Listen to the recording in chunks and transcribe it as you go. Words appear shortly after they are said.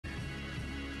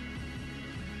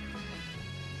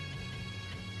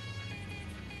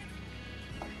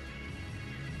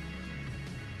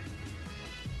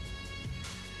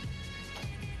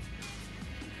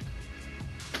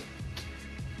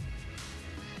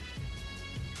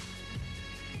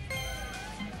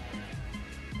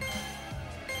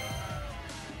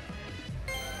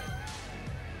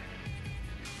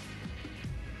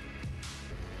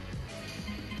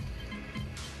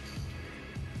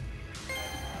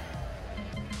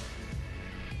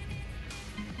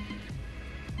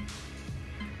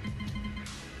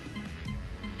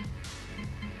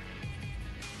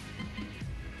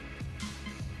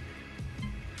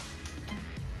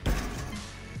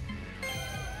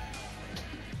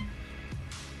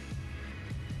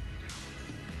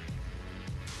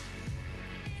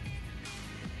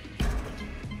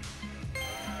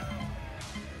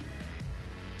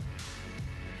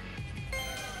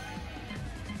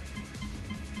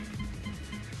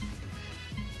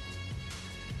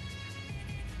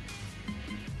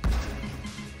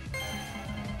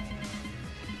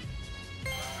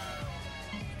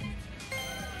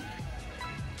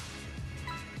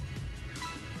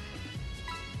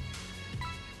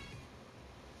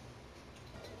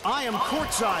I am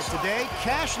courtside today.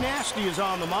 Cash Nasty is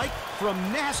on the mic from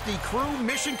Nasty Crew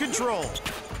Mission Control.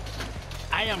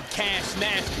 I am Cash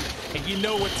Nasty, and you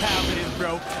know what time it is,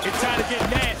 bro. It's time to get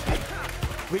nasty.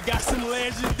 We got some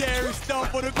legendary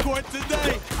stuff on the court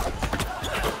today.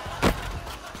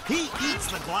 He eats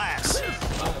the glass.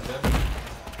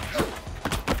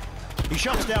 He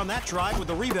shuts down that drive with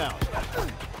the rebound.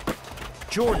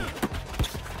 Jordan.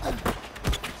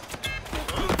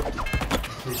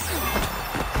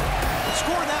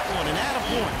 Score that one and add a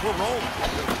point. We're rolling.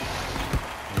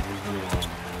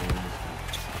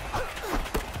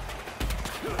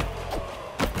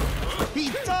 He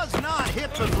does not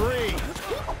hit the three.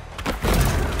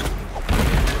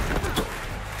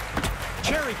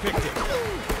 Cherry picked it.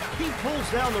 He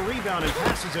pulls down the rebound and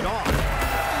passes it off.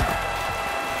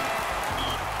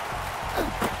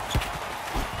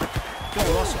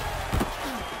 Bill Russell.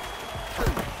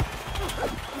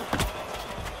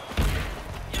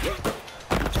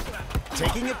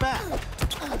 Taking it back.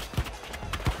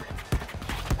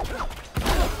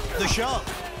 The shove.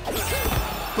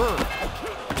 Bird.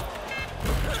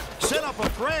 Set up a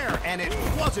prayer, and it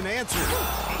wasn't answered.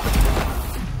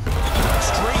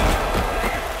 Straight.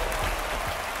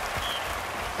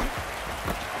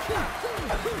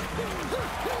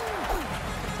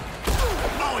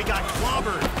 Oh, he got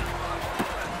clobbered.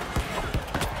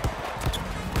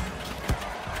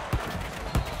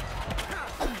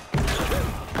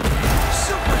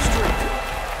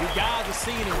 Guys are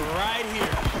seeing it right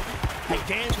here. The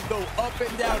game can go up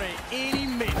and down at any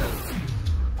minute.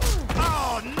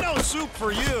 Oh, no soup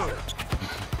for you.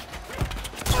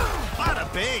 Bada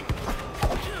bing.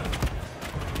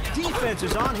 Defense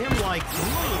is on him like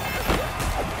glue.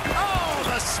 Oh,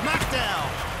 the smackdown.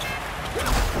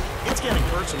 It's getting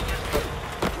personal.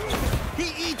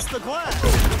 He eats the glass.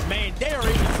 Man, they're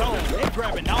in the zone. They're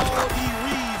grabbing all these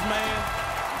reads, man.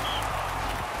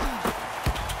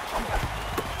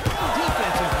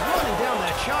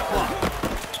 Shot clock.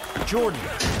 Jordan.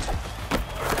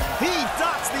 He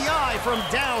dots the I from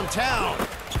downtown.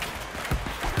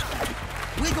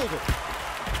 Wiggled it.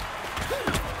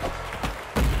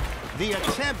 The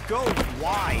attempt goes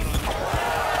wide.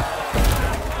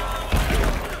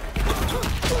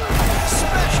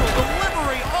 Special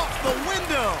delivery off the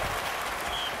window.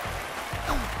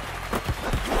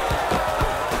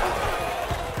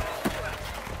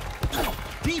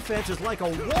 Defense is like a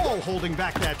wall holding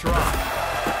back that drive.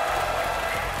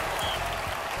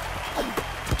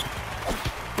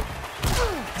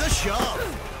 Shove.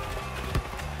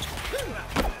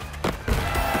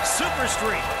 Super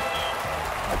streak.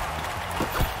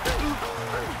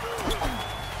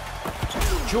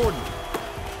 Jordan.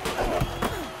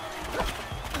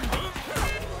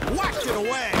 Whacked it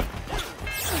away.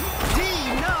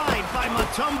 D9 by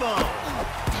Mutombo.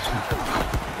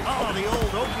 Oh, the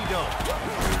old okey-doke.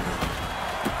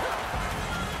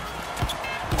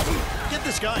 Get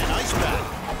this guy an ice bath.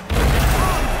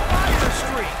 On fire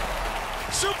streak.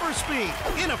 Super speed,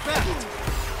 in effect.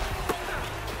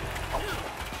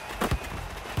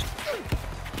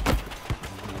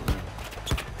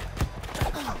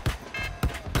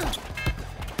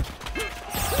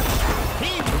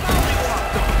 He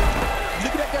mollywopped him.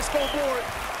 Looking at that scoreboard.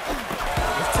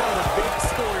 It's telling a big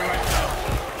story right now.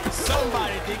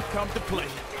 Somebody didn't come to play.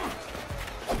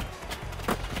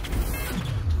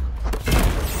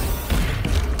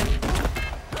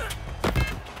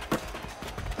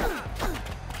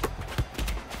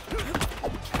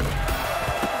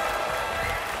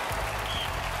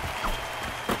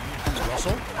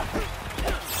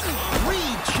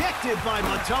 Rejected by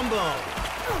Mutombo.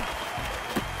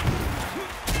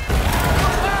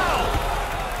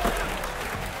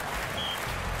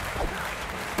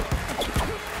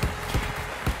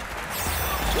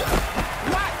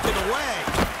 Whacked it away.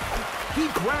 He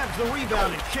grabs the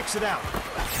rebound and kicks it out.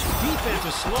 Defense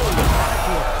is slowing the drive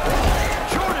to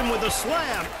it. Jordan with a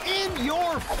slam in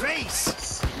your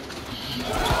face. He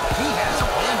has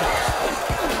handles.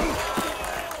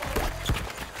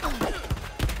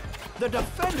 The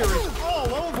defender is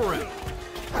all over him.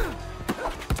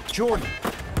 Jordan.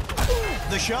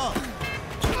 The shove.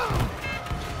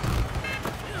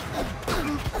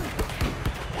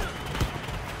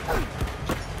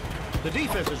 The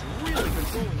defense is really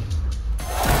controlling it.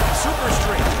 Super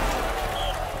streak.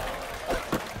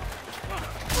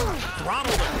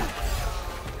 Throttled him.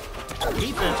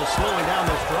 Defense is slowing down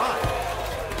this drive.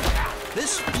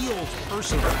 This feels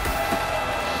personal.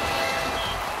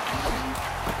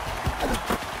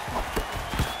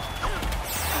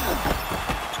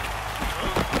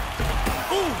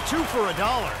 Ooh, 2 for $1.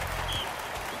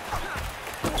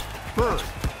 Bird.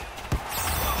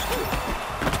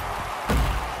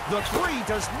 The three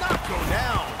does not go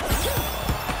down.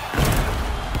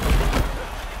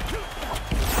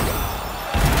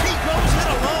 He goes in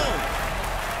alone.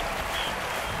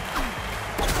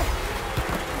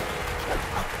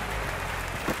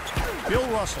 Bill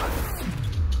Russell.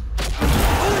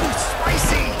 Ooh,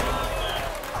 spicy!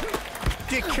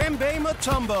 Dikembe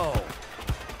Mutombo.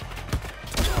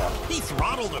 He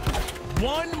throttled him.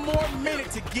 1 more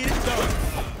minute to get it done.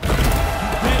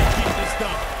 You better get this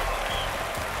done.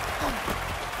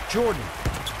 Jordan.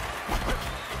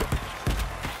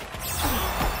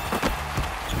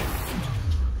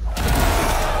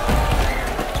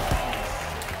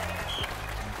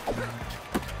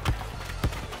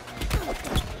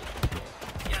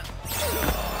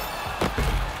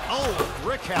 Oh,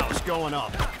 brick house going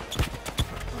up.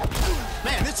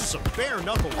 Man, this is some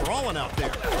bare-knuckle brawling out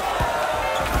there.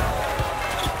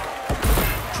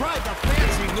 Tried the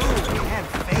fancy move and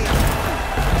failed.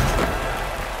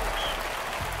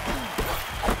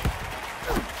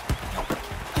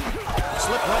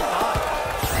 Slipped right by.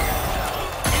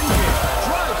 Engine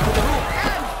drives to the hoop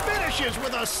and finishes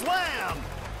with a slam.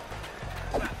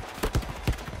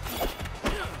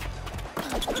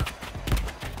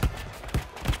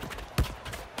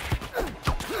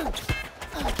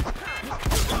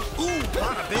 Ooh,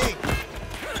 bada bing.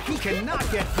 He cannot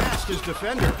get past his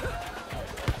defender.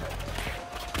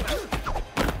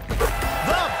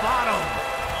 The bottom.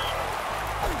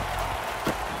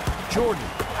 Jordan.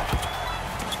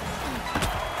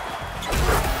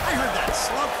 I heard that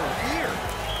slug from here.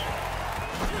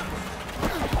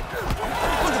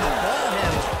 Look at the ball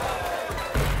handle.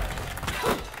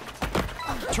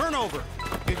 Turnover.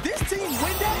 If this team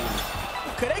win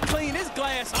that, could they clean this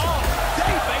glass all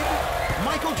day, baby?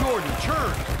 Michael Jordan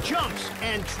turns, jumps,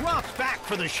 and drops back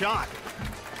for the shot.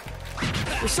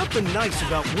 There's something nice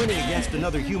about winning against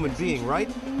another human being, right?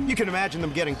 You can imagine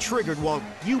them getting triggered while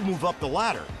you move up the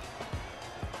ladder.